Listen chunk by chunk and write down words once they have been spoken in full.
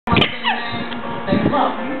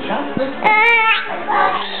love you just the same.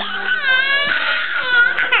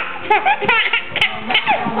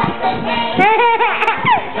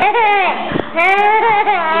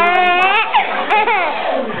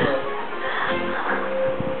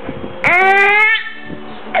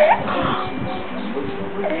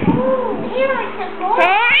 Here are some more.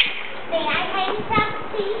 May I have some,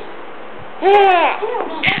 please? Ooh,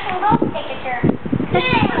 we got some rope signature.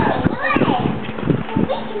 Yay! Hooray!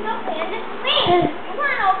 We can go play on this swing. Come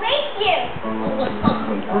on, I'll race you.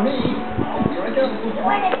 Wait for me. Here I go. You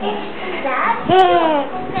want to finish some that?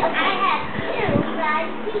 I have two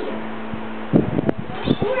right here.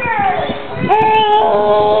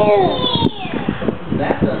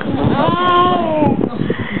 That doesn't look like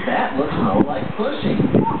that looks more like pushing.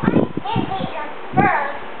 Well, I did hit your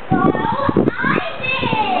first, so I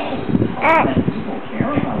did. And people care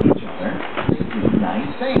about each other. They do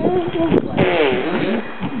nice things. Like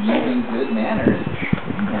using good manners.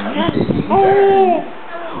 And taking turns.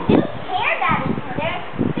 We do care about each other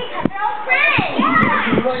because we're all friends.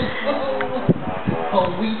 Yeah. Right. Oh,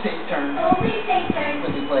 we take turns. Oh, we take turns.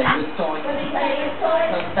 When we play with toys. When we play with toys.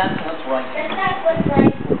 That's what's right. That's what's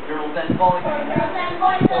right. Girls and boys. For girls and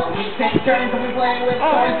boys. So we take turns when we play with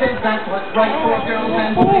toys. And that's what's right for girls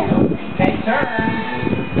and boys. So we take turns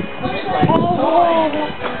when we play with toys.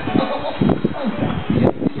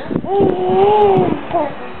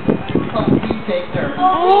 So we take turns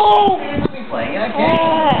when we play a game.